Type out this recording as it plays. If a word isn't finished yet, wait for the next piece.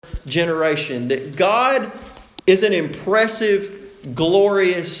generation that God is an impressive,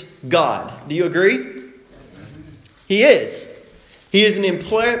 glorious God. Do you agree? He is. He is an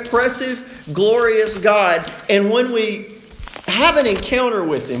impressive, glorious God. And when we have an encounter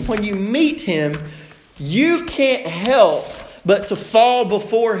with Him, when you meet Him, you can't help but to fall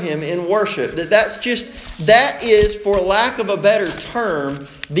before Him in worship. That is, for lack of a better term,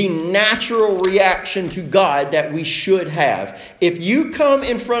 the natural reaction to God that we should have. If you come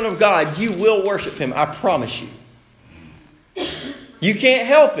in front of God, you will worship Him. I promise you. You can't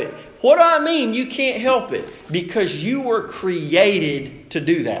help it. What do I mean you can't help it? Because you were created to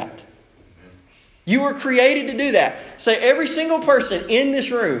do that. You were created to do that. Say, every single person in this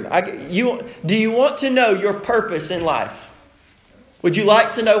room, do you want to know your purpose in life? Would you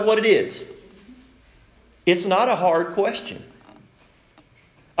like to know what it is? It's not a hard question.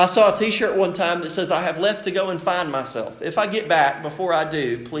 I saw a t-shirt one time that says, I have left to go and find myself. If I get back before I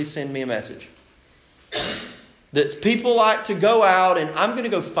do, please send me a message. That people like to go out and I'm going to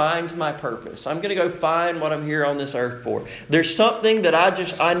go find my purpose. I'm going to go find what I'm here on this earth for. There's something that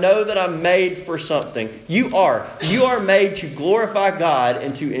I know that I'm made for something. You are made to glorify God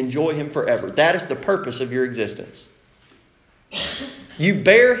and to enjoy Him forever. That is the purpose of your existence. You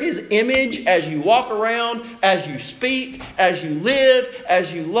bear His image as you walk around, as you speak, as you live,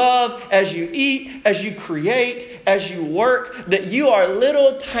 as you love, as you eat, as you create, as you work. That you are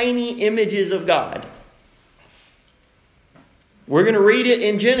little tiny images of God. We're going to read it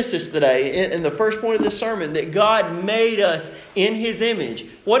in Genesis today, in the first point of this sermon, that God made us in His image.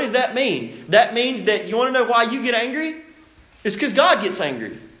 What does that mean? That means that you want to know why you get angry? It's because God gets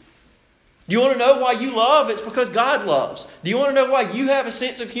angry. Do you want to know why you love? It's because God loves. Do you want to know why you have a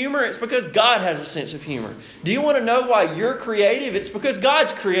sense of humor? It's because God has a sense of humor. Do you want to know why you're creative? It's because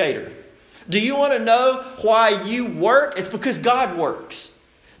God's creator. Do you want to know why you work? It's because God works.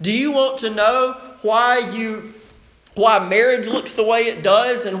 Do you want to know why marriage looks the way it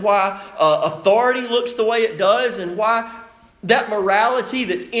does, and why authority looks the way it does, and why that morality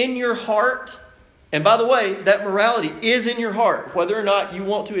that's in your heart? And by the way, that morality is in your heart, whether or not you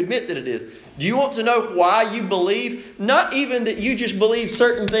want to admit that it is. Do you want to know why you believe? Not even that you just believe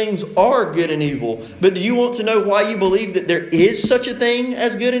certain things are good and evil, but do you want to know why you believe that there is such a thing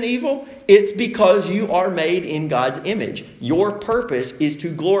as good and evil? It's because you are made in God's image. Your purpose is to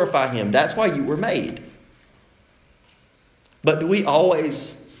glorify Him. That's why you were made. But do we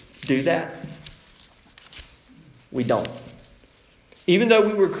always do that? We don't. Even though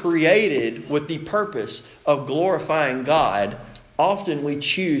we were created with the purpose of glorifying God, often we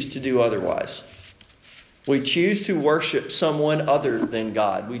choose to do otherwise. We choose to worship someone other than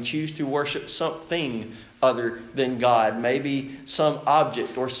God. We choose to worship something other than God. Maybe some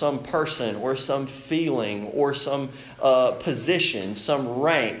object or some person or some feeling or some position, some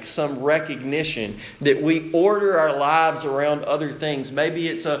rank, some recognition, that we order our lives around other things. Maybe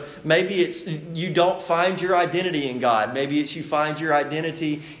it's you don't find your identity in God. Maybe it's you find your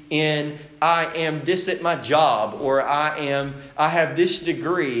identity in I am this at my job, or I have this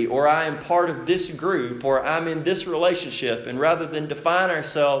degree, or I am part of this group, or I'm in this relationship. And rather than define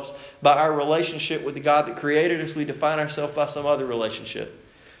ourselves by our relationship with the God that created us, we define ourselves by some other relationship.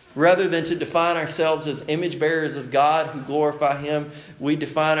 Rather than to define ourselves as image bearers of God who glorify Him, we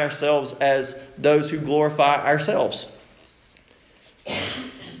define ourselves as those who glorify ourselves.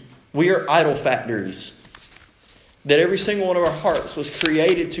 We are idol factories. That every single one of our hearts was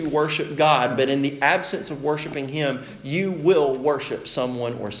created to worship God, but in the absence of worshiping Him, you will worship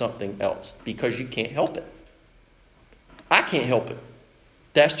someone or something else because you can't help it. I can't help it.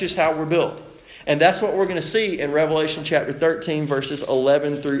 That's just how we're built. And that's what we're going to see in Revelation chapter 13, verses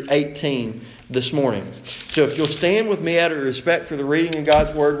 11 through 18 this morning. So if you'll stand with me out of respect for the reading of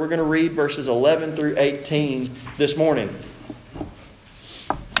God's Word, we're going to read verses 11 through 18 this morning.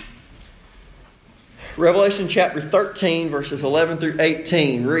 Revelation chapter 13, verses 11 through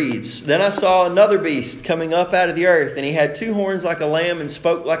 18 reads, Then I saw another beast coming up out of the earth, and he had 2 horns like a lamb and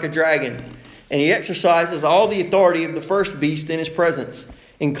spoke like a dragon. And he exercises all the authority of the first beast in his presence,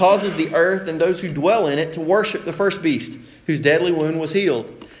 and causes the earth and those who dwell in it to worship the first beast, whose deadly wound was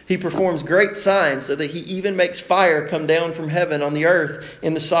healed. He performs great signs, so that he even makes fire come down from heaven on the earth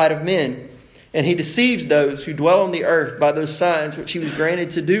in the sight of men. And he deceives those who dwell on the earth by those signs which he was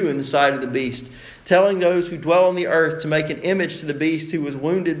granted to do in the sight of the beast, telling those who dwell on the earth to make an image to the beast who was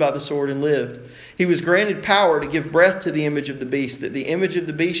wounded by the sword and lived. He was granted power to give breath to the image of the beast, that the image of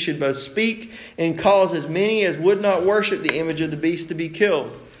the beast should both speak and cause as many as would not worship the image of the beast to be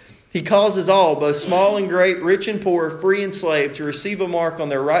killed. He causes all, both small and great, rich and poor, free and slave, to receive a mark on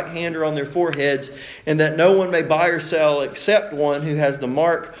their right hand or on their foreheads, and that no one may buy or sell except one who has the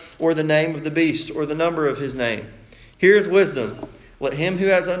mark or the name of the beast or the number of his name. Here is wisdom. Let him who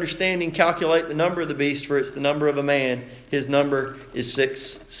has understanding calculate the number of the beast, for it's the number of a man. His number is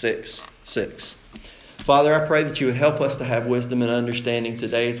 666. Father, I pray that you would help us to have wisdom and understanding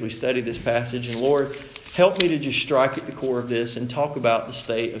today as we study this passage. And Lord, help me to just strike at the core of this and talk about the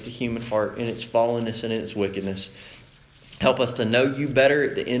state of the human heart in its fallenness and in its wickedness. Help us to know you better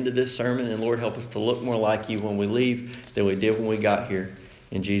at the end of this sermon. And Lord, help us to look more like you when we leave than we did when we got here.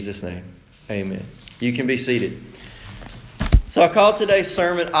 In Jesus' name, amen. You can be seated. So I call today's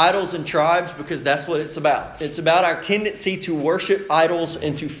sermon Idols and Tribes because that's what it's about. It's about our tendency to worship idols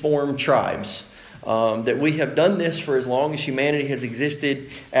and to form tribes. That we have done this for as long as humanity has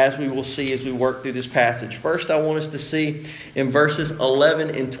existed, as we will see as we work through this passage. First, I want us to see in verses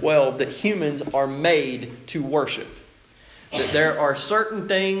 11 and 12 that humans are made to worship. That there are certain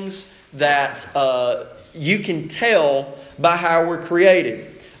things that you can tell by how we're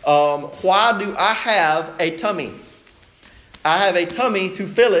created. Why do I have a tummy? I have a tummy to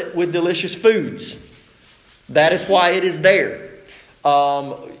fill it with delicious foods. That is why it is there.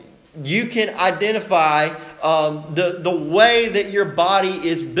 You can identify the way that your body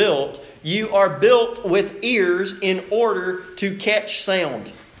is built. You are built with ears in order to catch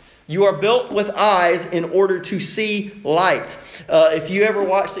sound. You are built with eyes in order to see light. If you ever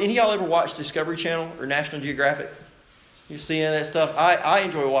watched, any of y'all ever watched Discovery Channel or National Geographic? You see that stuff? I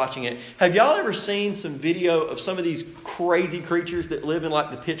enjoy watching it. Have y'all ever seen some video of some of these crazy creatures that live in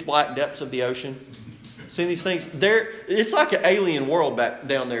like the pitch black depths of the ocean? Seen these things? It's like an alien world back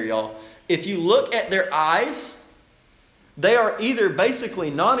down there, y'all. If you look at their eyes, they are either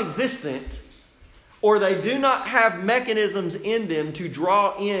basically non-existent or they do not have mechanisms in them to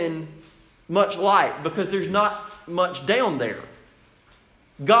draw in much light because there's not much down there.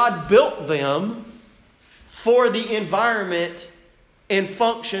 God built them for the environment and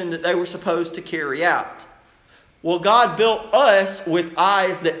function that they were supposed to carry out. Well, God built us with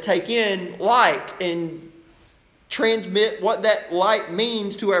eyes that take in light and transmit what that light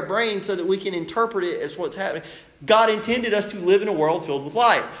means to our brain so that we can interpret it as what's happening. God intended us to live in a world filled with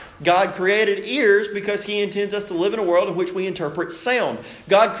light. God created ears because He intends us to live in a world in which we interpret sound.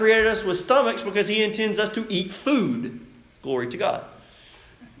 God created us with stomachs because He intends us to eat food. Glory to God.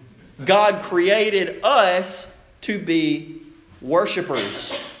 God created us to be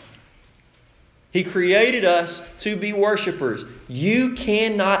worshipers. He created us to be worshipers. You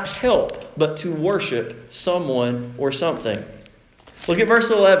cannot help but to worship someone or something. Look at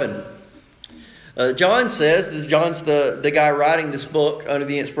verse 11. John says, John's the guy writing this book under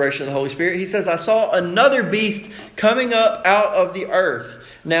the inspiration of the Holy Spirit. He says, I saw another beast coming up out of the earth.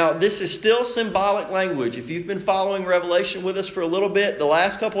 Now, this is still symbolic language. If you've been following Revelation with us for a little bit, the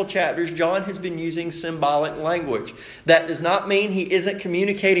last couple of chapters, John has been using symbolic language. That does not mean he isn't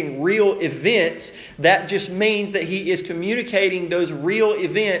communicating real events. That just means that he is communicating those real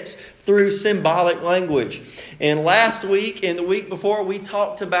events through symbolic language. And last week and the week before, we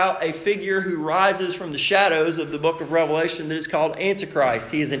talked about a figure who rises from the shadows of the book of Revelation that is called Antichrist.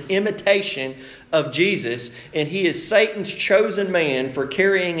 He is an imitation of Jesus, and he is Satan's chosen man for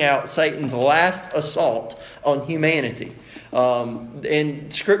carrying out Satan's last assault on humanity.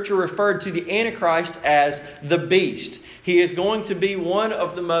 And Scripture referred to the Antichrist as the beast. He is going to be one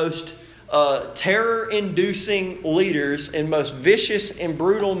of the most terror-inducing leaders and most vicious and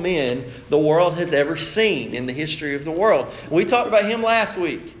brutal men the world has ever seen in the history of the world. We talked about him last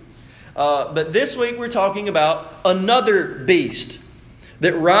week. But this week we're talking about another beast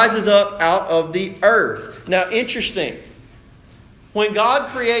that rises up out of the earth. Now, interesting. When God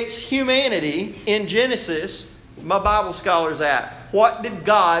creates humanity in Genesis, my Bible scholars at, what did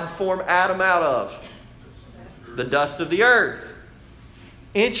God form Adam out of? The dust of the earth.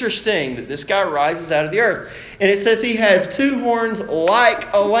 Interesting that this guy rises out of the earth. And it says he has two horns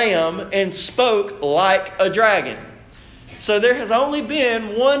like a lamb and spoke like a dragon. So there has only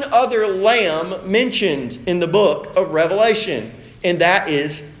been one other lamb mentioned in the book of Revelation, and that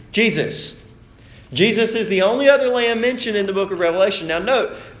is Jesus. Jesus is the only other lamb mentioned in the book of Revelation. Now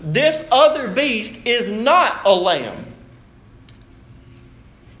note, this other beast is not a lamb.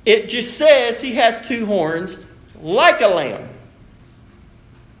 It just says he has two horns like a lamb.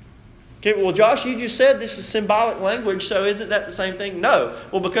 Okay, well, Josh, you just said this is symbolic language, so isn't that the same thing? No.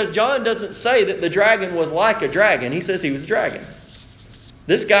 Well, because John doesn't say that the dragon was like a dragon. He says he was a dragon.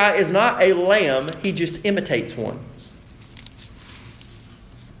 This guy is not a lamb. He just imitates one.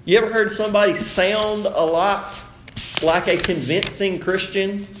 You ever heard somebody sound a lot like a convincing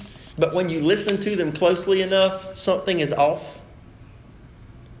Christian? but when you listen to them closely enough, something is off?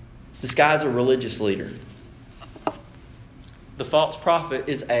 This guy's a religious leader. The false prophet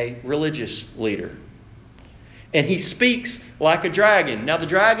is a religious leader. And he speaks like a dragon. Now the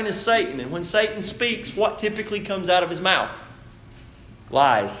dragon is Satan. And when Satan speaks, what typically comes out of his mouth?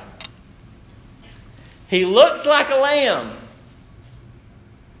 Lies. He looks like a lamb,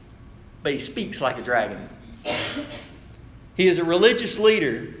 but he speaks like a dragon. He is a religious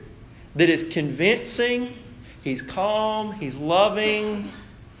leader that is convincing, he's calm, he's loving,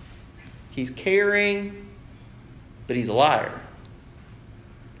 he's caring, but he's a liar.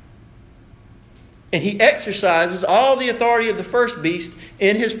 And he exercises all the authority of the first beast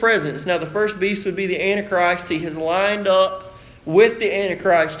in his presence. Now the first beast would be the Antichrist. He has lined up with the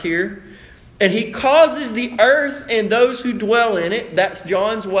Antichrist here. And he causes the earth and those who dwell in it. That's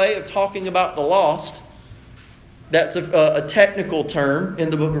John's way of talking about the lost. That's a technical term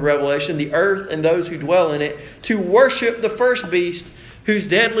in the book of Revelation. The earth and those who dwell in it to worship the first beast whose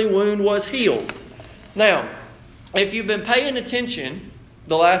deadly wound was healed. Now, if you've been paying attention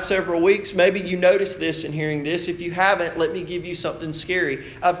the last several weeks, maybe you noticed this in hearing this. If you haven't, let me give you something scary.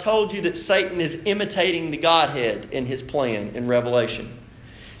 I've told you that Satan is imitating the Godhead in his plan in Revelation.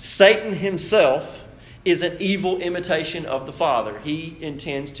 Satan himself is an evil imitation of the Father. He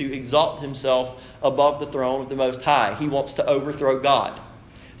intends to exalt himself above the throne of the Most High. He wants to overthrow God.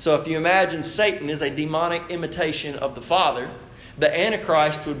 So if you imagine Satan is a demonic imitation of the Father, the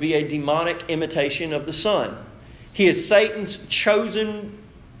Antichrist would be a demonic imitation of the Son. He is Satan's chosen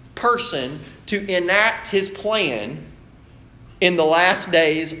person to enact his plan in the last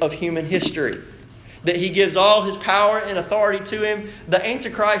days of human history. That he gives all his power and authority to him. The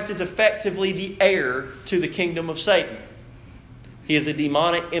Antichrist is effectively the heir to the kingdom of Satan. He is a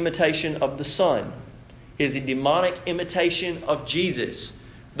demonic imitation of the Son. He is a demonic imitation of Jesus,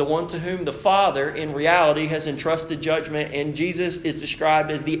 the one to whom the Father in reality has entrusted judgment, and Jesus is described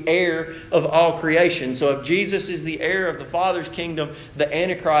as the heir of all creation. So if Jesus is the heir of the Father's kingdom, the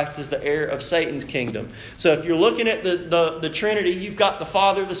Antichrist is the heir of Satan's kingdom. So if you're looking at the Trinity, you've got the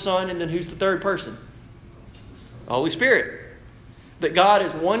Father, the Son, and then who's the third person? The Holy Spirit. That God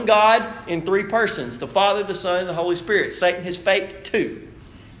is one God in three persons. The Father, the Son, and the Holy Spirit. Satan has faked two.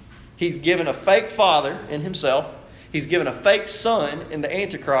 He's given a fake father in himself. He's given a fake son in the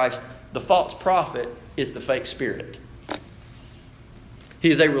Antichrist. The false prophet is the fake spirit. He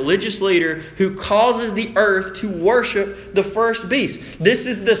is a religious leader who causes the earth to worship the first beast. This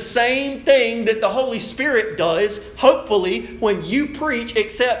is the same thing that the Holy Spirit does, hopefully, when you preach,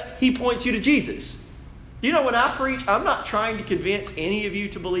 except He points you to Jesus. You know, when I preach, I'm not trying to convince any of you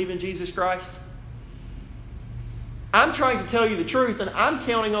to believe in Jesus Christ. I'm trying to tell you the truth, and I'm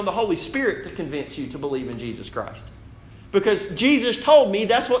counting on the Holy Spirit to convince you to believe in Jesus Christ. Because Jesus told me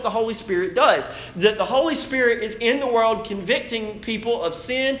that's what the Holy Spirit does. That the Holy Spirit is in the world convicting people of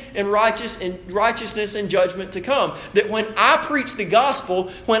sin and righteousness and judgment to come. That when I preach the gospel,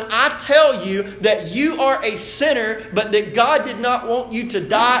 when I tell you that you are a sinner, but that God did not want you to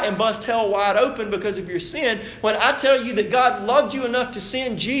die and bust hell wide open because of your sin, when I tell you that God loved you enough to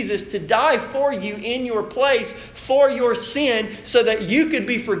send Jesus to die for you in your place for your sin so that you could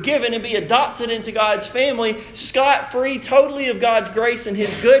be forgiven and be adopted into God's family, scot-free, totally of God's grace and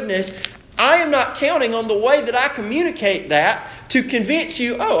His goodness, I am not counting on the way that I communicate that to convince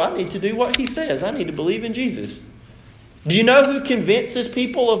you, oh, I need to do what He says. I need to believe in Jesus. Do you know who convinces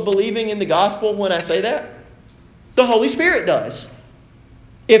people of believing in the gospel when I say that? The Holy Spirit does.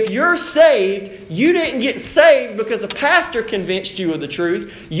 If you're saved, you didn't get saved because a pastor convinced you of the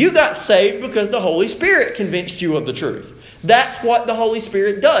truth. You got saved because the Holy Spirit convinced you of the truth. That's what the Holy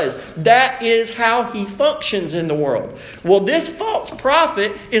Spirit does. That is how He functions in the world. Well, this false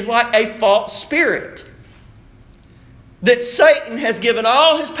prophet is like a false spirit. That Satan has given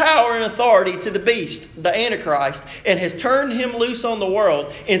all his power and authority to the beast, the Antichrist, and has turned him loose on the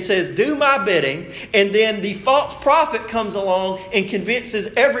world and says, do my bidding. And then the false prophet comes along and convinces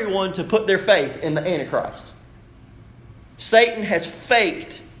everyone to put their faith in the Antichrist. Satan has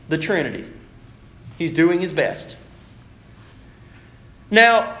faked the Trinity. He's doing his best.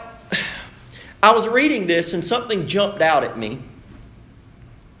 Now, I was reading this and something jumped out at me,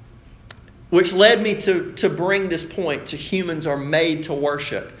 which led me to bring this point to humans are made to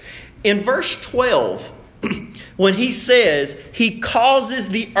worship. In verse 12, when he says he causes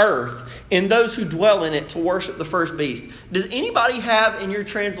the earth and those who dwell in it to worship the first beast, does anybody have in your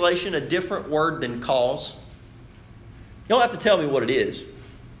translation a different word than cause? You don't have to tell me what it is.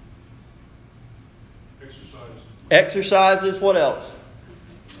 Exercises. What else?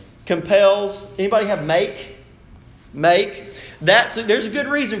 Compels. Anybody have make? Make. There's a good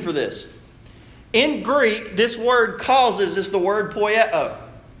reason for this. In Greek, this word causes is the word poieo.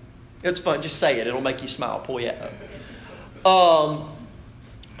 It's fun. Just say it. It'll make you smile. Poieo.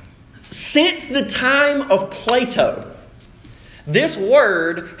 Since the time of Plato, this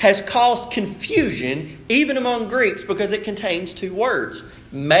word has caused confusion even among Greeks because it contains two words.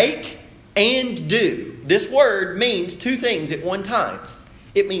 Make and do. This word means two things at one time.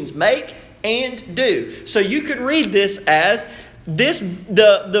 It means make and do. So you could read this as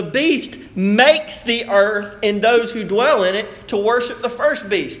the beast makes the earth and those who dwell in it to worship the first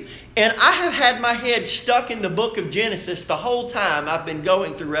beast. And I have had my head stuck in the book of Genesis the whole time I've been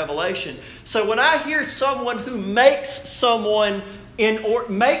going through Revelation. So when I hear someone who makes someone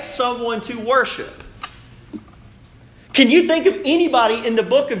to worship, can you think of anybody in the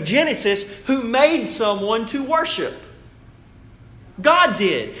book of Genesis who made someone to worship? God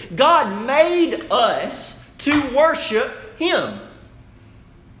did. God made us to worship Him.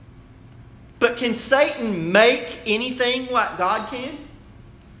 But can Satan make anything like God can?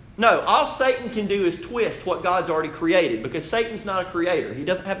 No, all Satan can do is twist what God's already created, because Satan's not a creator. He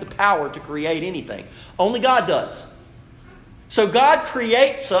doesn't have the power to create anything. Only God does. So God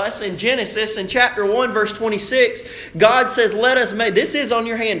creates us in Genesis in chapter 1 verse 26. God says, let us make... This is on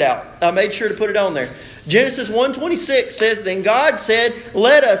your handout. I made sure to put it on there. Genesis 1:26 says, then God said,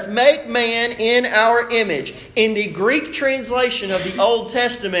 let us make man in our image. In the Greek translation of the Old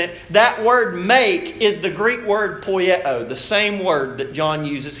Testament, that word make is the Greek word poieo, the same word that John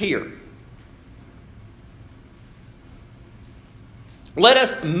uses here. Let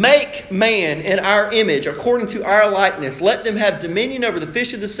us make man in our image, according to our likeness. Let them have dominion over the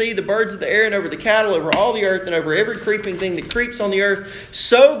fish of the sea, the birds of the air, and over the cattle, over all the earth, and over every creeping thing that creeps on the earth.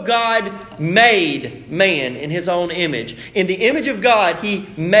 So God made man in His own image. In the image of God, He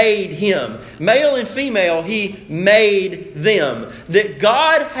made him. Male and female, He made them. That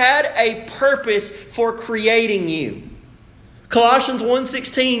God had a purpose for creating you. Colossians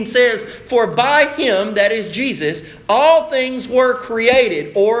 1:16 says, for by Him, that is Jesus, all things were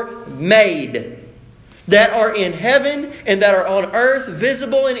created or made, that are in heaven and that are on earth,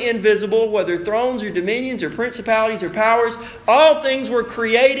 visible and invisible, whether thrones or dominions or principalities or powers. All things were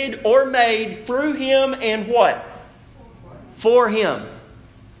created or made through Him and what? For Him.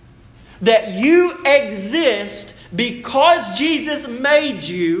 That you exist because Jesus made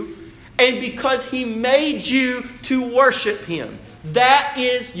you, and because He made you to worship Him. That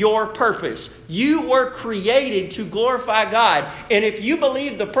is your purpose. You were created to glorify God. And if you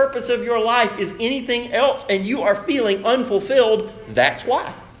believe the purpose of your life is anything else and you are feeling unfulfilled, that's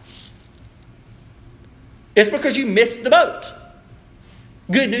why. It's because you missed the boat.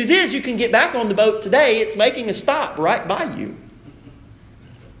 Good news is you can get back on the boat today. It's making a stop right by you.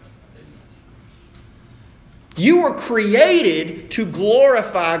 You were created to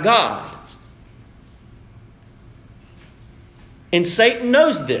glorify God. And Satan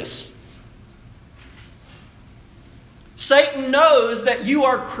knows this. Satan knows that you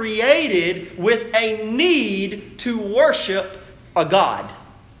are created with a need to worship a God.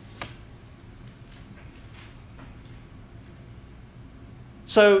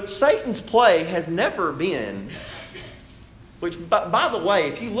 So Satan's play has never been, which by the way,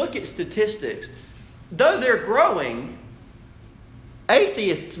 if you look at statistics, though they're growing,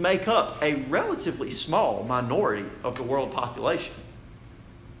 atheists make up a relatively small minority of the world population.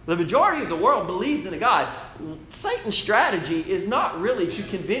 The majority of the world believes in a God. Satan's strategy is not really to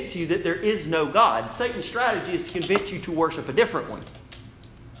convince you that there is no God. Satan's strategy is to convince you to worship a different one.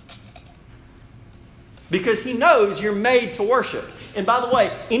 Because he knows you're made to worship. And by the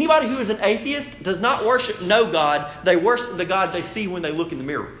way, anybody who is an atheist does not worship no God. They worship the God they see when they look in the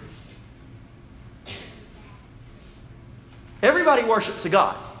mirror. Everybody worships a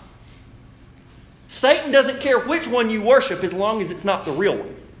God. Satan doesn't care which one you worship as long as it's not the real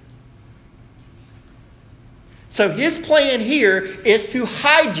one. So his plan here is to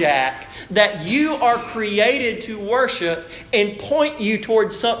hijack that you are created to worship and point you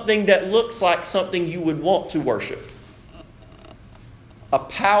towards something that looks like something you would want to worship. A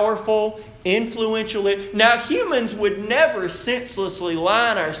powerful, influential... Now, humans would never senselessly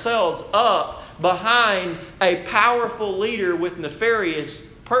line ourselves up behind a powerful leader with nefarious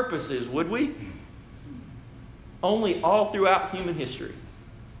purposes, would we? Only all throughout human history.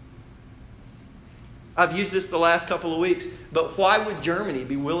 I've used this the last couple of weeks, but why would Germany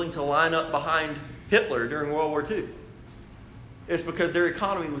be willing to line up behind Hitler during World War II? It's because their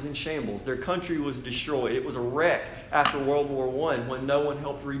economy was in shambles. Their country was destroyed. It was a wreck after World War I when no one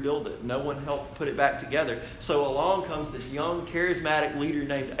helped rebuild it. No one helped put it back together. So along comes this young, charismatic leader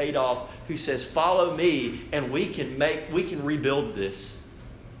named Adolf who says, follow me and we can rebuild this.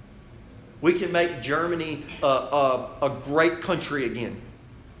 We can make Germany a great country again.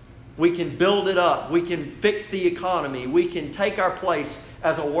 We can build it up. We can fix the economy. We can take our place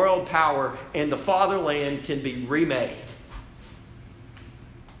as a world power, and the fatherland can be remade.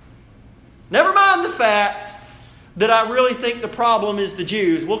 Never mind the fact that I really think the problem is the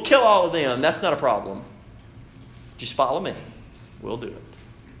Jews. We'll kill all of them. That's not a problem. Just follow me. We'll do it.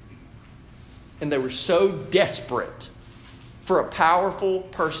 And they were so desperate for a powerful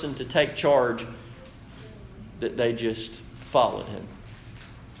person to take charge that they just followed him.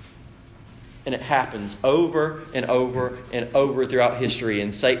 And it happens over and over and over throughout history.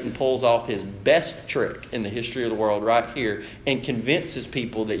 And Satan pulls off his best trick in the history of the world right here and convinces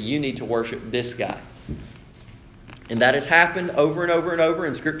people that you need to worship this guy. And that has happened over and over and over,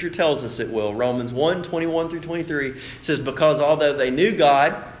 and Scripture tells us it will. Romans 1:21-23 says, because although they knew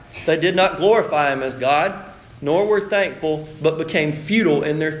God, they did not glorify Him as God, nor were thankful, but became futile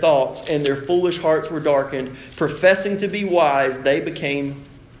in their thoughts, and their foolish hearts were darkened. Professing to be wise, they became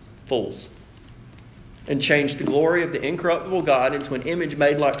fools, and changed the glory of the incorruptible God into an image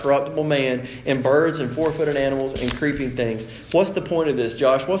made like corruptible man, and birds and four-footed animals and creeping things. What's the point of this,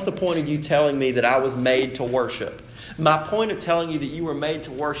 Josh? What's the point of you telling me that I was made to worship? My point of telling you that you were made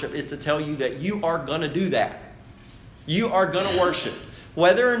to worship is to tell you that you are going to do that. You are going to worship.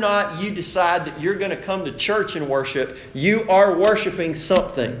 Whether or not you decide that you're going to come to church and worship, you are worshiping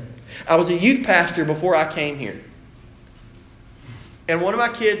something. I was a youth pastor before I came here. And one of my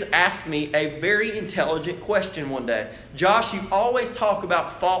kids asked me a very intelligent question one day. Josh, you always talk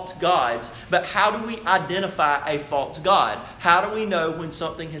about false gods, but how do we identify a false god? How do we know when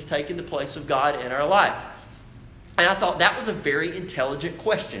something has taken the place of God in our life? And I thought that was a very intelligent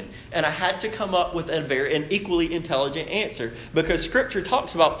question. And I had to come up with an equally intelligent answer. Because Scripture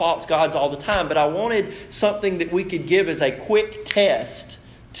talks about false gods all the time. But I wanted something that we could give as a quick test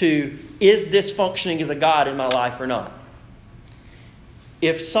to, is this functioning as a god in my life or not?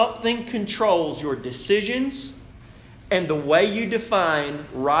 If something controls your decisions and the way you define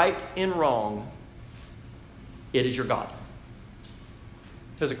right and wrong, it is your God.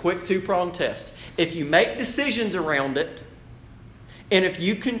 There's a quick two-pronged test. If you make decisions around it, and if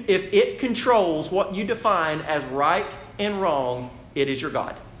it controls what you define as right and wrong, it is your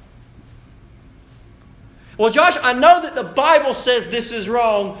God. Well, Josh, I know that the Bible says this is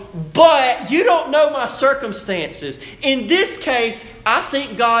wrong, but you don't know my circumstances. In this case, I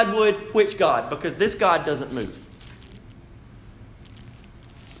think God would... Which God? Because this God doesn't move.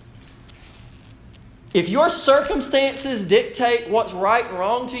 If your circumstances dictate what's right and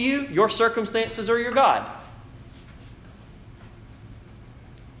wrong to you, your circumstances are your God.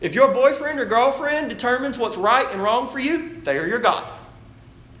 If your boyfriend or girlfriend determines what's right and wrong for you, they are your God.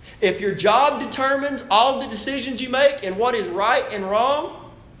 If your job determines all the decisions you make and what is right and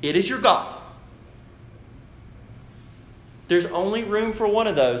wrong, it is your God. There's only room for one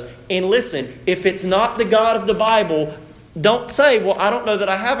of those. And listen, if it's not the God of the Bible, don't say, well, I don't know that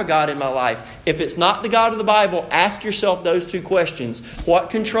I have a God in my life. If it's not the God of the Bible, ask yourself those two questions.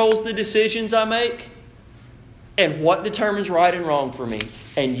 What controls the decisions I make? And what determines right and wrong for me?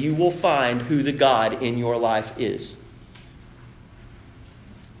 And you will find who the God in your life is.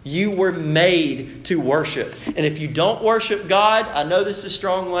 You were made to worship. And if you don't worship God, I know this is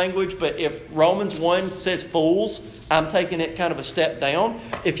strong language, but if Romans 1 says fools, I'm taking it kind of a step down.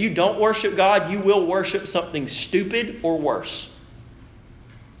 If you don't worship God, you will worship something stupid or worse.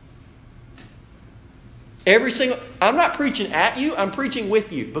 I'm not preaching at you, I'm preaching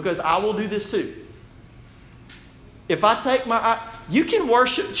with you, because I will do this too. If I take you can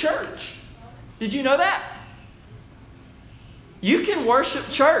worship church. Did you know that? You can worship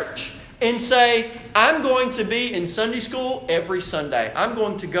church and say, I'm going to be in Sunday school every Sunday. I'm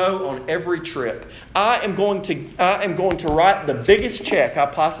going to go on every trip. I am going to write the biggest check I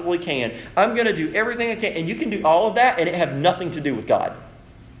possibly can. I'm going to do everything I can. And you can do all of that and it have nothing to do with God.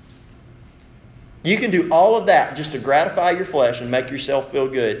 You can do all of that just to gratify your flesh and make yourself feel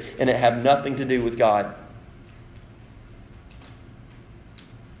good, and it have nothing to do with God.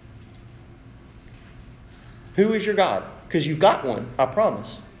 Who is your God? Because you've got one, I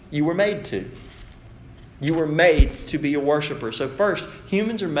promise. You were made to. You were made to be a worshiper. So first,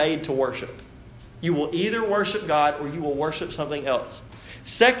 humans are made to worship. You will either worship God or you will worship something else.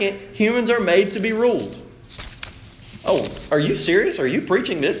 Second, humans are made to be ruled. Oh, are you serious? Are you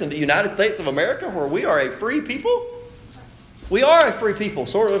preaching this in the United States of America where we are a free people? We are a free people,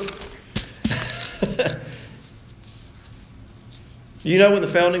 sort of. You know, when the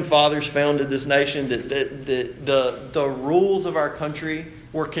founding fathers founded this nation, that the rules of our country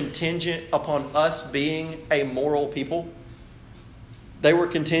were contingent upon us being a moral people. They were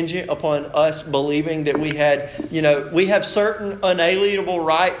contingent upon us believing that we have certain unalienable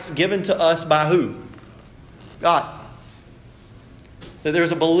rights given to us by who? God. That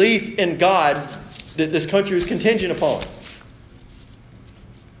there's a belief in God that this country is contingent upon.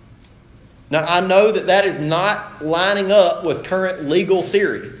 Now, I know that is not lining up with current legal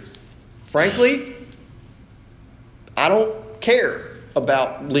theory. Frankly, I don't care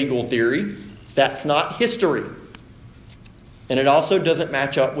about legal theory. That's not history. And it also doesn't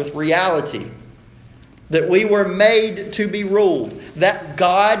match up with reality. That we were made to be ruled. That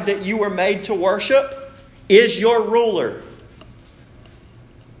God that you were made to worship is your ruler.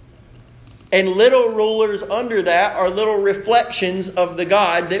 And little rulers under that are little reflections of the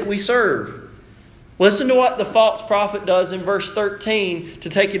God that we serve. Listen to what the false prophet does in verse 13 to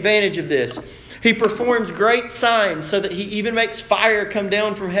take advantage of this. He performs great signs so that he even makes fire come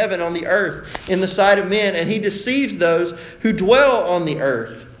down from heaven on the earth in the sight of men. And he deceives those who dwell on the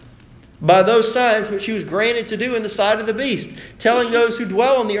earth by those signs which he was granted to do in the sight of the beast, telling those who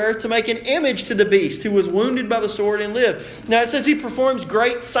dwell on the earth to make an image to the beast who was wounded by the sword and lived. Now it says he performs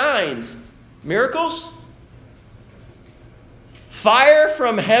great signs. Miracles? Fire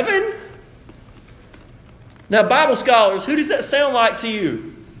from heaven? Now, Bible scholars, who does that sound like to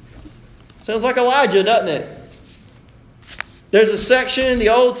you? Sounds like Elijah, doesn't it? There's a section in the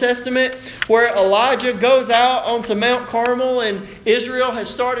Old Testament where Elijah goes out onto Mount Carmel and Israel has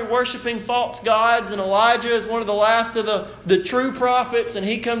started worshiping false gods, and Elijah is one of the last of the true prophets, and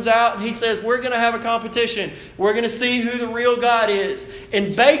he comes out and he says, we're going to have a competition. We're going to see who the real God is.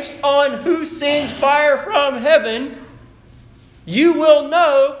 And based on who sends fire from heaven, you will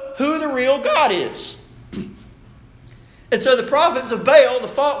know who the real God is. And so the prophets of Baal, the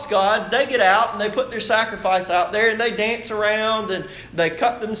false gods, they get out and they put their sacrifice out there and they dance around and they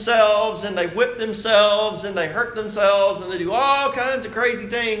cut themselves and they whip themselves and they hurt themselves and they do all kinds of crazy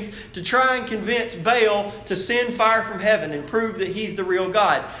things to try and convince Baal to send fire from heaven and prove that he's the real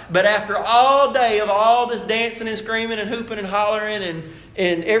God. But after all day of all this dancing and screaming and hooping and hollering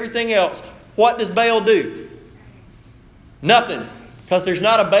and everything else, what does Baal do? Nothing. Because there's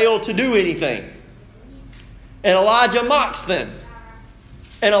not a Baal to do anything. And Elijah mocks them.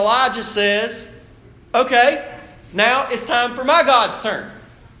 And Elijah says, okay, now it's time for my God's turn.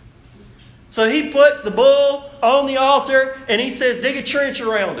 So he puts the bull on the altar and he says, dig a trench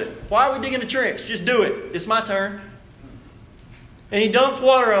around it. Why are we digging a trench? Just do it. It's my turn. And he dumps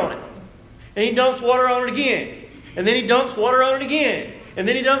water on it. And he dumps water on it again. And then he dumps water on it again. And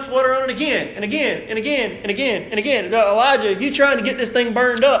then he dumps water on it again, and again, and again, and again, and again. Elijah, if you're trying to get this thing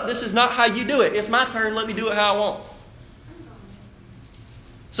burned up, this is not how you do it. It's my turn. Let me do it how I want.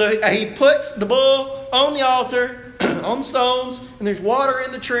 So he puts the bull on the altar, on the stones, and there's water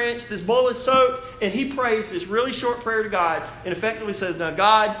in the trench. This bull is soaked, and he prays this really short prayer to God, and effectively says, now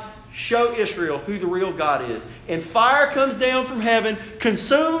God, show Israel who the real God is. And fire comes down from heaven,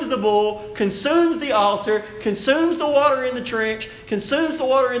 consumes the bull, consumes the altar, consumes the water in the trench, consumes the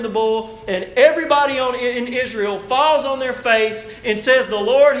water in the bull, and everybody in Israel falls on their face and says, the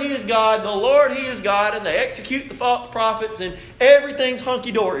Lord, He is God, the Lord, He is God, and they execute the false prophets, and everything's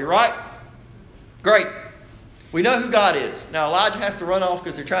hunky-dory, right? Great. We know who God is. Now, Elijah has to run off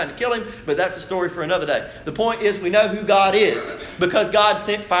because they're trying to kill him, but that's a story for another day. The point is we know who God is because God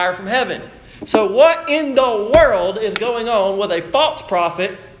sent fire from heaven. So what in the world is going on with a false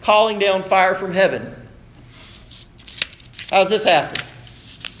prophet calling down fire from heaven? How does this happen?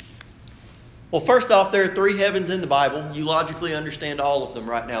 Well, first off, there are 3 heavens in the Bible. You logically understand all of them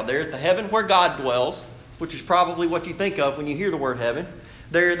right now. There's the heaven where God dwells, which is probably what you think of when you hear the word heaven.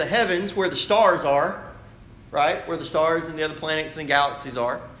 There are the heavens where the stars are, right? Where the stars and the other planets and galaxies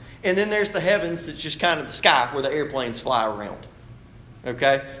are. And then there's the heavens that's just kind of the sky where the airplanes fly around.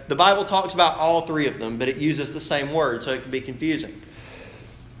 Okay? The Bible talks about all 3 of them, but it uses the same word, so it can be confusing.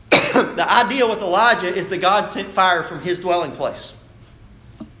 The idea with Elijah is that God sent fire from His dwelling place.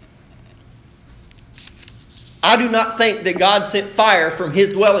 I do not think that God sent fire from His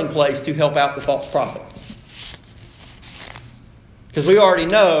dwelling place to help out the false prophet. Because we already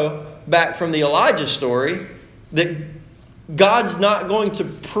know, back from the Elijah story, that God's not going to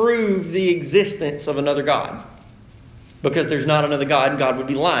prove the existence of another God. Because there's not another God and God would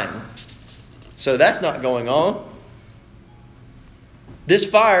be lying. So that's not going on. This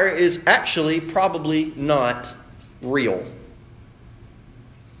fire is actually probably not real.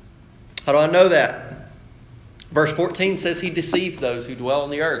 How do I know that? Verse 14 says he deceives those who dwell on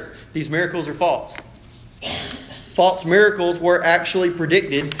the earth. These miracles are false. False miracles were actually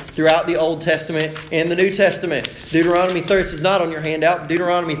predicted throughout the Old Testament and the New Testament. Deuteronomy 30, this is not on your handout.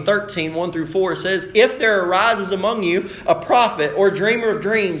 Deuteronomy 13, 1 through 4 says, if there arises among you a prophet or dreamer of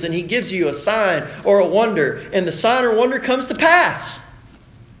dreams, and he gives you a sign or a wonder, and the sign or wonder comes to pass.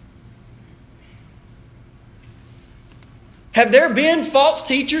 Have there been false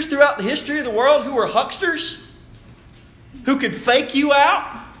teachers throughout the history of the world who were hucksters? Who could fake you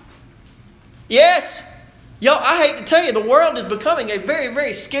out? Yes. Y'all, I hate to tell you, the world is becoming a very,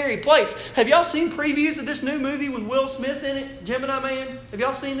 very scary place. Have y'all seen previews of this new movie with Will Smith in it, Gemini Man? Have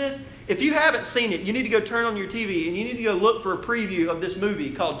y'all seen this? If you haven't seen it, you need to go turn on your TV and you need to go look for a preview of this movie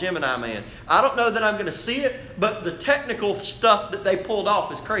called Gemini Man. I don't know that I'm going to see it, but the technical stuff that they pulled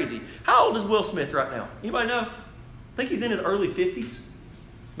off is crazy. How old is Will Smith right now? Anybody know? I think he's in his early 50s.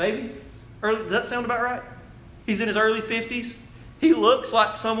 Maybe? Does that sound about right? He's in his early 50s. He looks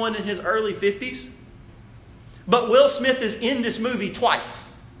like someone in his early 50s. But Will Smith is in this movie twice.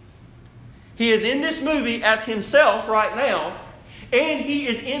 He is in this movie as himself right now, and he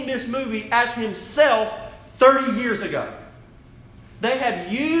is in this movie as himself 30 years ago. They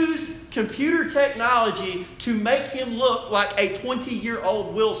have used computer technology to make him look like a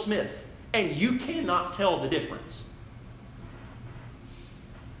 20-year-old Will Smith, and you cannot tell the difference.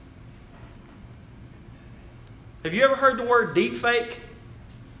 Have you ever heard the word deepfake?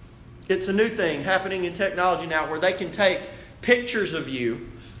 It's a new thing happening in technology now where they can take pictures of you,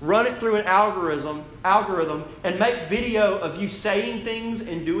 run it through an algorithm, and make video of you saying things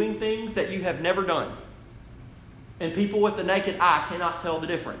and doing things that you have never done. And people with the naked eye cannot tell the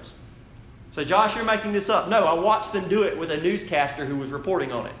difference. So, Josh, you're making this up. No, I watched them do it with a newscaster who was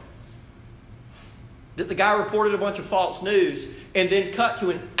reporting on it. That the guy reported a bunch of false news and then cut to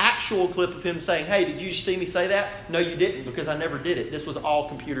an actual clip of him saying, hey, did you see me say that? No, you didn't, because I never did it. This was all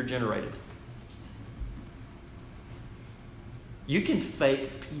computer generated. You can fake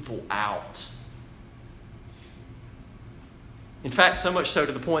people out. In fact, so much so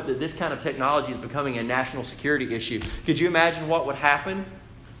to the point that this kind of technology is becoming a national security issue. Could you imagine what would happen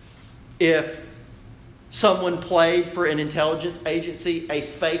if someone played for an intelligence agency a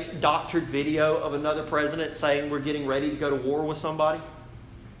fake doctored video of another president saying we're getting ready to go to war with somebody,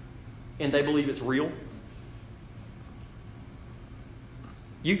 and they believe it's real?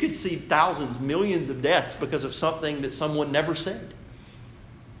 You could see thousands, millions of deaths because of something that someone never said.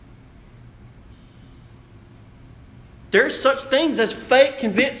 There's such things as fake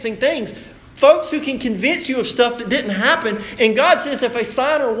convincing things. Folks who can convince you of stuff that didn't happen. And God says if a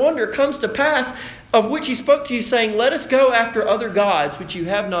sign or wonder comes to pass, of which He spoke to you, saying, let us go after other gods which you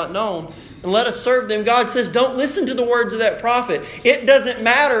have not known, and let us serve them. God says, don't listen to the words of that prophet. It doesn't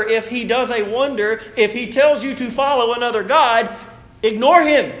matter if he does a wonder. If he tells you to follow another god, ignore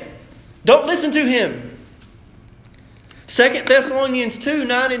him. Don't listen to him. 2 Thessalonians 2,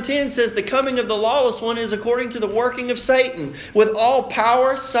 9 and 10 says, the coming of the lawless one is according to the working of Satan, with all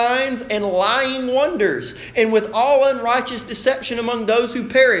power, signs, and lying wonders, and with all unrighteous deception among those who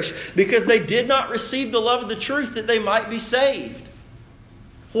perish, because they did not receive the love of the truth that they might be saved.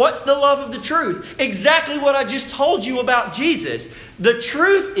 What's the love of the truth? Exactly what I just told you about Jesus. The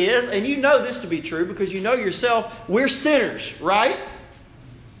truth is, and you know this to be true because you know yourself, we're sinners, right?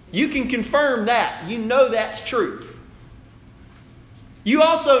 You can confirm that. You know that's true. You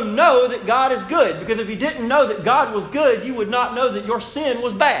also know that God is good, because if you didn't know that God was good, you would not know that your sin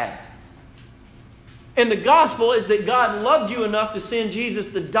was bad. And the gospel is that God loved you enough to send Jesus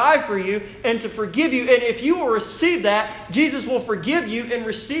to die for you and to forgive you. And if you will receive that, Jesus will forgive you and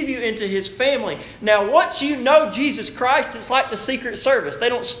receive you into His family. Now, once you know Jesus Christ, it's like the Secret Service. They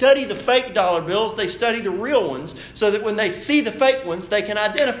don't study the fake dollar bills. They study the real ones so that when they see the fake ones, they can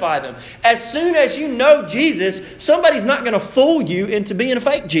identify them. As soon as you know Jesus, somebody's not going to fool you into being a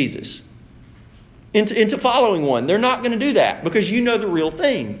fake Jesus, into following one. They're not going to do that because you know the real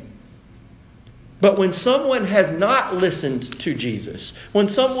thing. But when someone has not listened to Jesus, when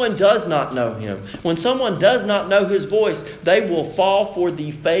someone does not know Him, when someone does not know His voice, they will fall for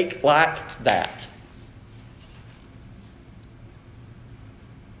the fake like that.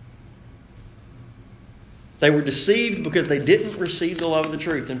 They were deceived because they didn't receive the love of the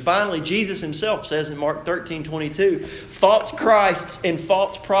truth. And finally, Jesus Himself says in Mark 13:22, false Christs and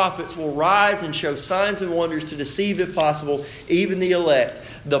false prophets will rise and show signs and wonders to deceive, if possible, even the elect.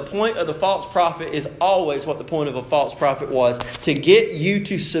 The point of the false prophet is always what the point of a false prophet was: to get you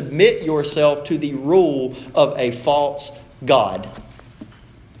to submit yourself to the rule of a false god.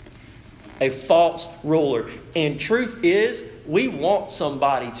 A false ruler. And truth is, we want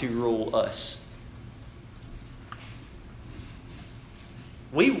somebody to rule us.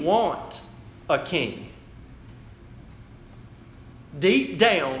 We want a king. Deep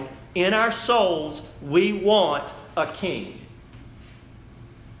down in our souls, we want a king.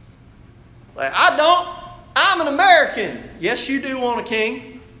 Like, I don't. I'm an American. Yes, you do want a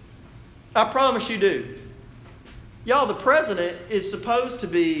king. I promise you do. Y'all, the president is supposed to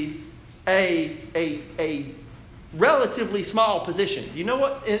be a relatively small position. You know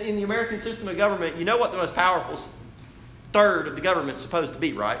what? In the American system of government, you know what the most powerful third of the government is supposed to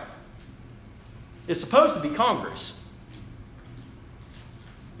be, right? It's supposed to be Congress.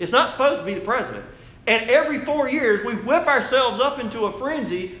 It's not supposed to be the president. And every 4 years, we whip ourselves up into a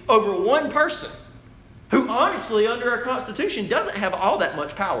frenzy over one person who, honestly, under our Constitution, doesn't have all that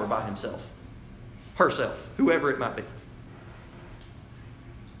much power by himself. Herself, whoever it might be.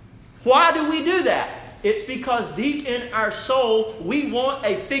 Why do we do that? It's because deep in our soul, we want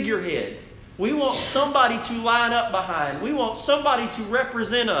a figurehead. We want somebody to line up behind. We want somebody to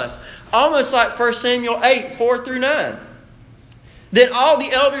represent us. Almost like 1 Samuel 8, 4 through 9. Then all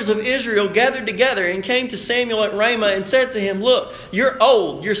the elders of Israel gathered together and came to Samuel at Ramah and said to him, "Look, you're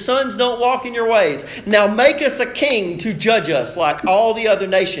old. Your sons don't walk in your ways. Now make us a king to judge us like all the other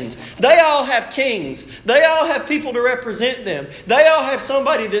nations." They all have kings. They all have people to represent them. They all have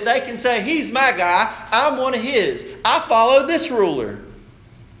somebody that they can say, "He's my guy. I'm one of his. I follow this ruler."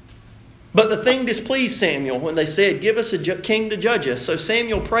 But the thing displeased Samuel when they said, "Give us a king to judge us." So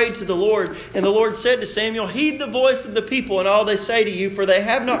Samuel prayed to the Lord, and the Lord said to Samuel, "Heed the voice of the people and all they say to you, for they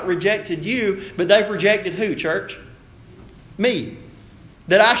have not rejected you, but they've rejected" who, church? Me.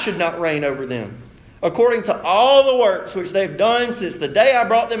 "That I should not reign over them. According to all the works which they've done since the day I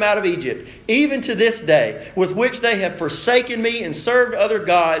brought them out of Egypt, even to this day, with which they have forsaken me and served other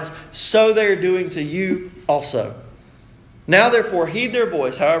gods, so they are doing to you also. Now therefore heed their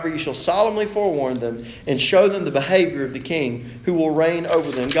voice, however you shall solemnly forewarn them and show them the behavior of the king who will reign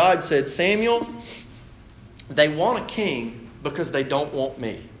over them." God said, "Samuel, they want a king because they don't want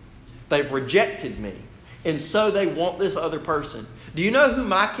me. They've rejected me. And so they want this other person. Do you know who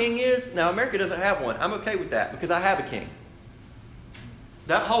my king is?" Now, America doesn't have one. I'm okay with that because I have a king.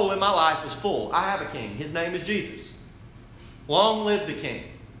 That hole in my life is full. I have a king. His name is Jesus. Long live the king.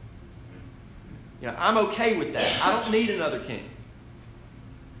 You know, I'm okay with that. I don't need another king.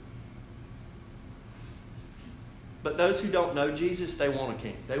 But those who don't know Jesus, they want a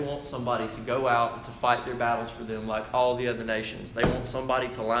king. They want somebody to go out and to fight their battles for them like all the other nations. They want somebody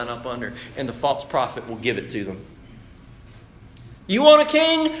to line up under, and the false prophet will give it to them. You want a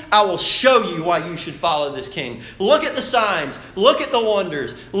king? I will show you why you should follow this king. Look at the signs. Look at the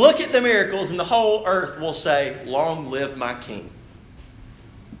wonders. Look at the miracles, and the whole earth will say, "Long live my king."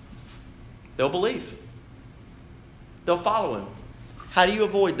 They'll believe. They'll follow him. How do you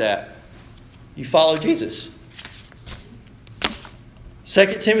avoid that? You follow Jesus.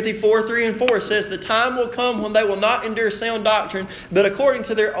 2 Timothy 4, 3 and 4 says, "The time will come when they will not endure sound doctrine, but according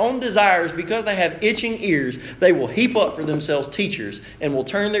to their own desires, because they have itching ears, they will heap up for themselves teachers and will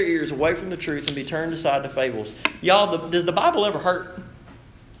turn their ears away from the truth and be turned aside to fables." Y'all, does the Bible ever hurt?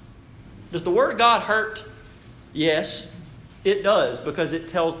 Does the Word of God hurt? Yes, it does, because it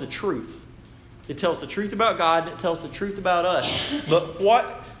tells the truth. It tells the truth about God, and it tells the truth about us.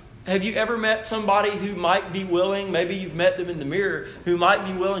 But have you ever met somebody who might be willing, maybe you've met them in the mirror, who might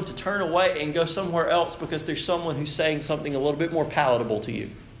be willing to turn away and go somewhere else because there's someone who's saying something a little bit more palatable to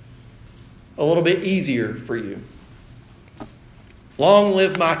you? A little bit easier for you. Long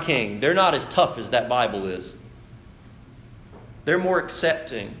live my king. They're not as tough as that Bible is. They're more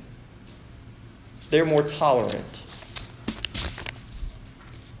accepting. They're more tolerant.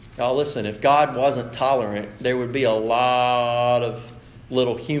 Now listen, if God wasn't tolerant, there would be a lot of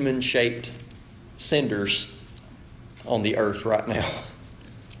little human-shaped cinders on the earth right now.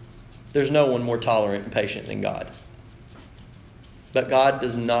 There's no one more tolerant and patient than God. But God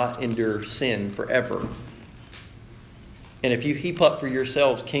does not endure sin forever. And if you heap up for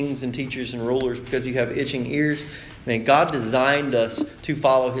yourselves kings and teachers and rulers because you have itching ears, man, God designed us to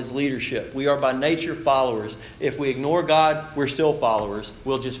follow His leadership. We are by nature followers. If we ignore God, we're still followers.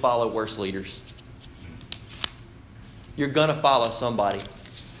 We'll just follow worse leaders. You're going to follow somebody.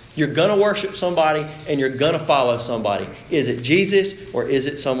 You're going to worship somebody and you're going to follow somebody. Is it Jesus or is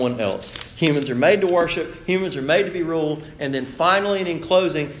it someone else? Humans are made to worship. Humans are made to be ruled. And then finally and in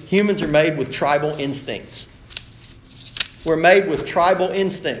closing, humans are made with tribal instincts. We're made with tribal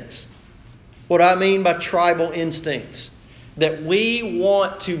instincts. What I mean by tribal instincts, that we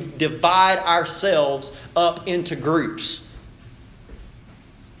want to divide ourselves up into groups.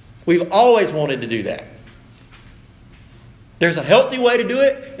 We've always wanted to do that. There's a healthy way to do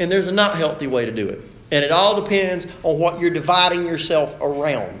it, and there's a not healthy way to do it. And it all depends on what you're dividing yourself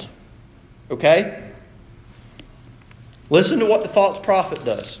around. Okay? Listen to what the false prophet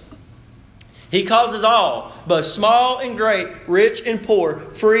does. He causes all, both small and great, rich and poor,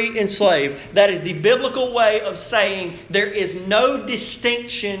 free and slave. That is the biblical way of saying there is no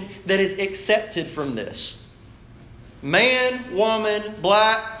distinction that is accepted from this. Man, woman,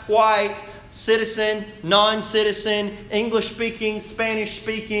 black, white, citizen, non-citizen, English-speaking,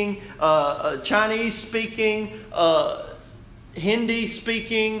 Spanish-speaking, Chinese-speaking,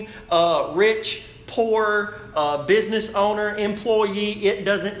 Hindi-speaking, rich, poor, business owner, employee, it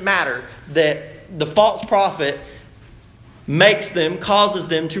doesn't matter. That the false prophet causes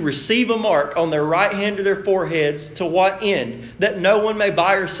them to receive a mark on their right hand or their foreheads. To what end? That no one may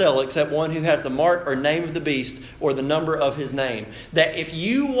buy or sell except one who has the mark or name of the beast or the number of his name. That if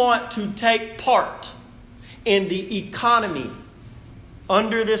you want to take part in the economy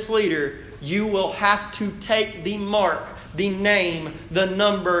under this leader, you will have to take the mark, the name, the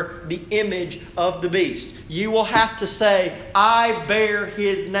number, the image of the beast. You will have to say, I bear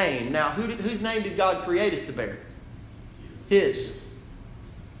his name. Now, whose name did God create us to bear? His.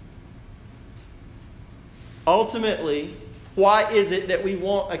 Ultimately, why is it that we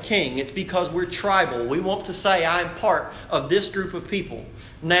want a king? It's because we're tribal. We want to say, I'm part of this group of people.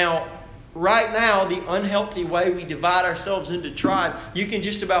 Now, right now, the unhealthy way we divide ourselves into tribe, you can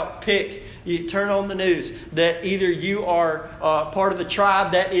just about pick, you turn on the news, that either you are part of the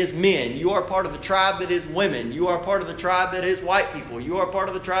tribe that is men, you are part of the tribe that is women, you are part of the tribe that is white people, you are part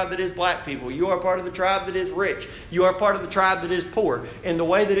of the tribe that is black people, you are part of the tribe that is rich, you are part of the tribe that is poor. And the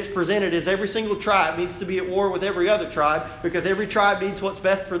way that it's presented is every single tribe needs to be at war with every other tribe because every tribe needs what's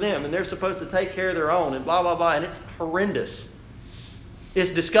best for them and they're supposed to take care of their own and blah, blah, blah. And it's horrendous.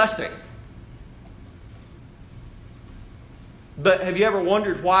 It's disgusting. But have you ever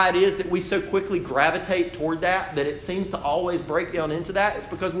wondered why it is that we so quickly gravitate toward that it seems to always break down into that? It's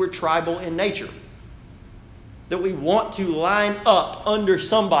because we're tribal in nature. That we want to line up under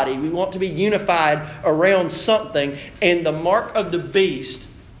somebody. We want to be unified around something. And the mark of the beast,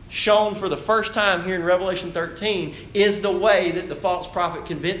 shown for the first time here in Revelation 13, is the way that the false prophet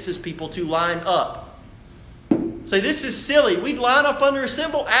convinces people to line up. Say, this is silly. We'd line up under a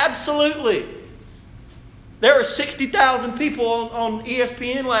symbol? Absolutely. There were 60,000 people on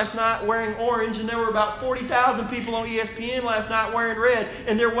ESPN last night wearing orange, and there were about 40,000 people on ESPN last night wearing red,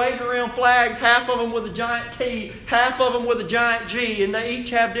 and they're waving around flags, half of them with a giant T, half of them with a giant G, and they each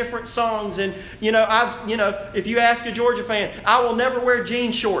have different songs. And if you ask a Georgia fan, I will never wear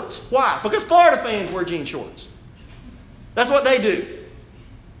jean shorts. Why? Because Florida fans wear jean shorts. That's what they do.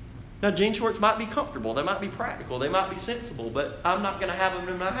 Now, jean shorts might be comfortable. They might be practical. They might be sensible. But I'm not going to have them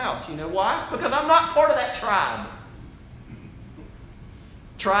in my house. You know why? Because I'm not part of that tribe.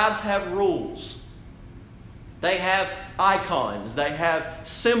 Tribes have rules. They have icons. They have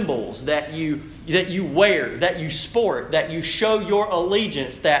symbols that you wear, that you sport, that you show your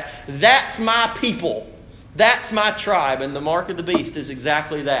allegiance. That's my people. That's my tribe. And the mark of the beast is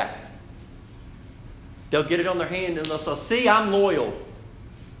exactly that. They'll get it on their hand and they'll say, see, I'm loyal.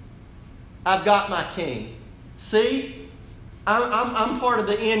 I've got my king. See? I'm part of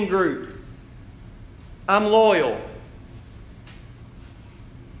the in group. I'm loyal.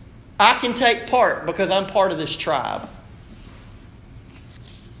 I can take part because I'm part of this tribe.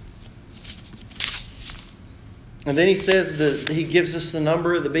 And then he says that he gives us the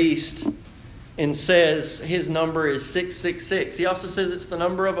number of the beast and says his number is 666. He also says it's the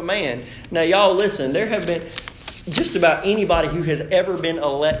number of a man. Now, y'all listen, there have been just about anybody who has ever been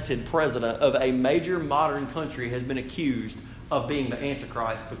elected president of a major modern country has been accused of being the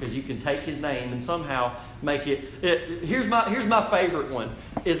Antichrist because you can take his name and somehow make it. Here's my favorite one,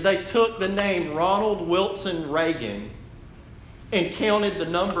 is they took the name Ronald Wilson Reagan and counted the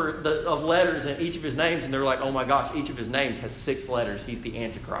number of letters in each of his names, and they're like, oh my gosh, each of his names has 6 letters. He's the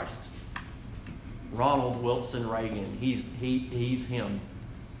Antichrist. Ronald Wilson Reagan. He's him.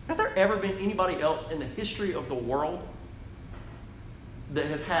 Has there ever been anybody else in the history of the world that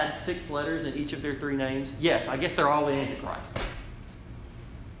has had 6 letters in each of their 3 names? Yes, I guess they're all the Antichrist.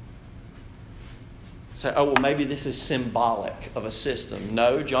 So, well, maybe this is symbolic of a system.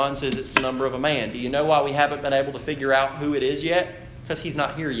 No, John says it's the number of a man. Do you know why we haven't been able to figure out who it is yet? Because he's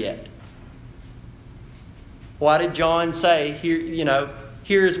not here yet. Why did John say,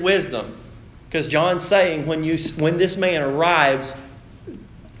 here's wisdom? Because John's saying when this man arrives,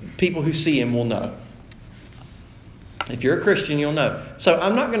 people who see him will know. If you're a Christian, you'll know. So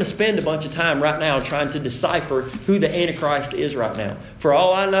I'm not going to spend a bunch of time right now trying to decipher who the Antichrist is right now. For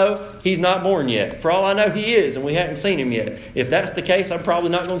all I know, he's not born yet. For all I know, he is, and we haven't seen him yet. If that's the case, I'm probably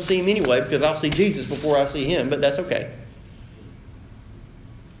not going to see him anyway because I'll see Jesus before I see him, but that's okay.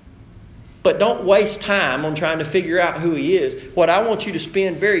 But don't waste time on trying to figure out who he is. What I want you to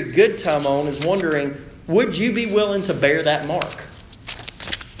spend very good time on is wondering, would you be willing to bear that mark?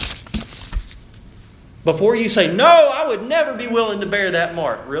 Before you say, no, I would never be willing to bear that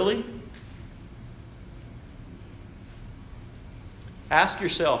mark. Really? Ask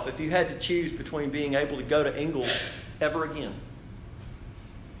yourself if you had to choose between being able to go to Ingles ever again.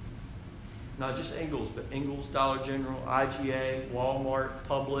 Not just Ingles, but Ingles, Dollar General, IGA, Walmart,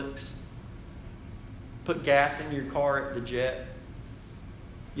 Publix. Put gas in your car at the Jet.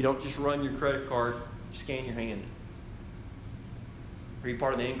 You don't just run your credit card, you scan your hand. Are you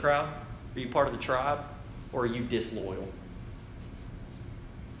part of the in crowd? Are you part of the tribe? Or are you disloyal?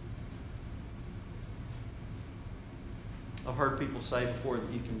 I've heard people say before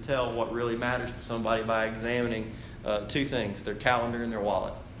that you can tell what really matters to somebody by examining two things: their calendar and their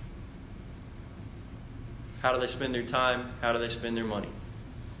wallet. How do they spend their time? How do they spend their money?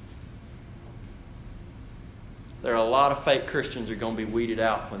 There are a lot of fake Christians who are going to be weeded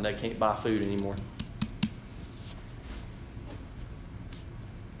out when they can't buy food anymore.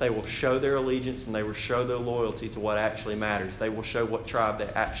 They will show their allegiance and they will show their loyalty to what actually matters. They will show what tribe they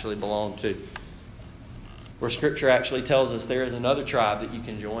actually belong to. Where Scripture actually tells us there is another tribe that you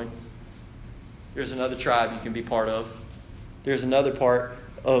can join. There's another tribe you can be part of. There's another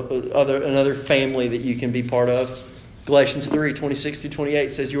family that you can be part of. Galatians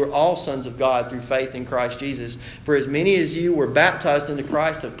 3:26-28 says, you are all sons of God through faith in Christ Jesus. For as many as you were baptized into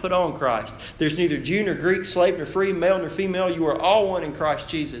Christ have put on Christ. There's neither Jew nor Greek, slave nor free, male nor female. You are all one in Christ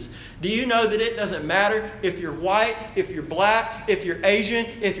Jesus. Do you know that it doesn't matter if you're white, if you're black, if you're Asian,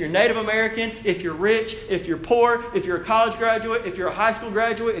 if you're Native American, if you're rich, if you're poor, if you're a college graduate, if you're a high school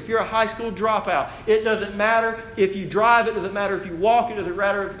graduate, if you're a high school dropout. It doesn't matter if you drive. It doesn't matter if you walk. It doesn't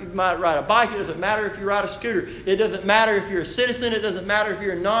matter if you might ride a bike. It doesn't matter if you ride a scooter. It doesn't matter if you're a citizen. It doesn't matter if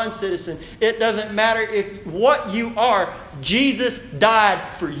you're a non-citizen. It doesn't matter if what you are. Jesus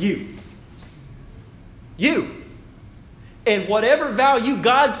died for you. You. And whatever value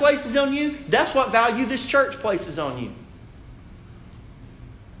God places on you, that's what value this church places on you.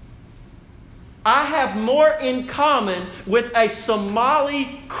 I have more in common with a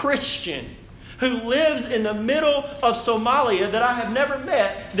Somali Christian who lives in the middle of Somalia that I have never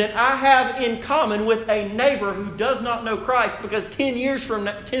met than I have in common with a neighbor who does not know Christ, because 10,000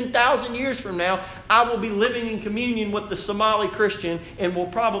 years from now, I will be living in communion with the Somali Christian and will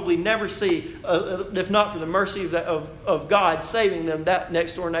probably never see, if not for the mercy of God saving them, that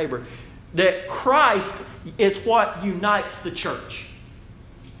next door neighbor. That Christ is what unites the church.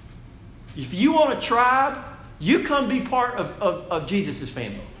 If you want a tribe, you come be part of Jesus'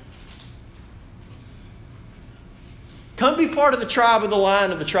 family. Come be part of the tribe of the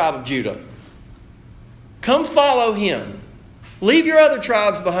line of the tribe of Judah. Come follow him. Leave your other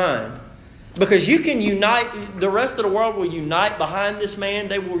tribes behind. Because you can unite, the rest of the world will unite behind this man.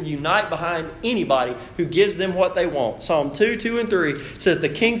 They will unite behind anybody who gives them what they want. Psalm 2, 2 and 3 says, the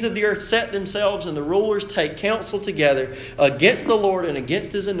kings of the earth set themselves and the rulers take counsel together against the Lord and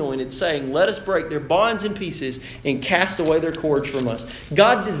against his anointed, saying, let us break their bonds in pieces and cast away their cords from us.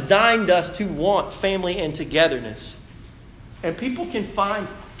 God designed us to want family and togetherness. And people can find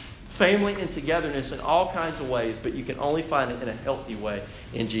family and togetherness in all kinds of ways, but you can only find it in a healthy way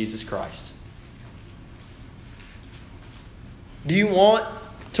in Jesus Christ. Do you want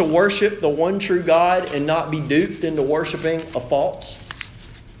to worship the one true God and not be duped into worshiping a false?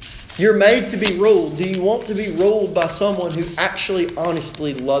 You're made to be ruled. Do you want to be ruled by someone who actually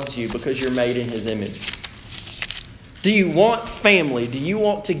honestly loves you because you're made in his image? Do you want family? Do you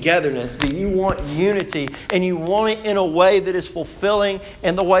want togetherness? Do you want unity? And you want it in a way that is fulfilling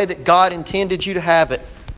and the way that God intended you to have it?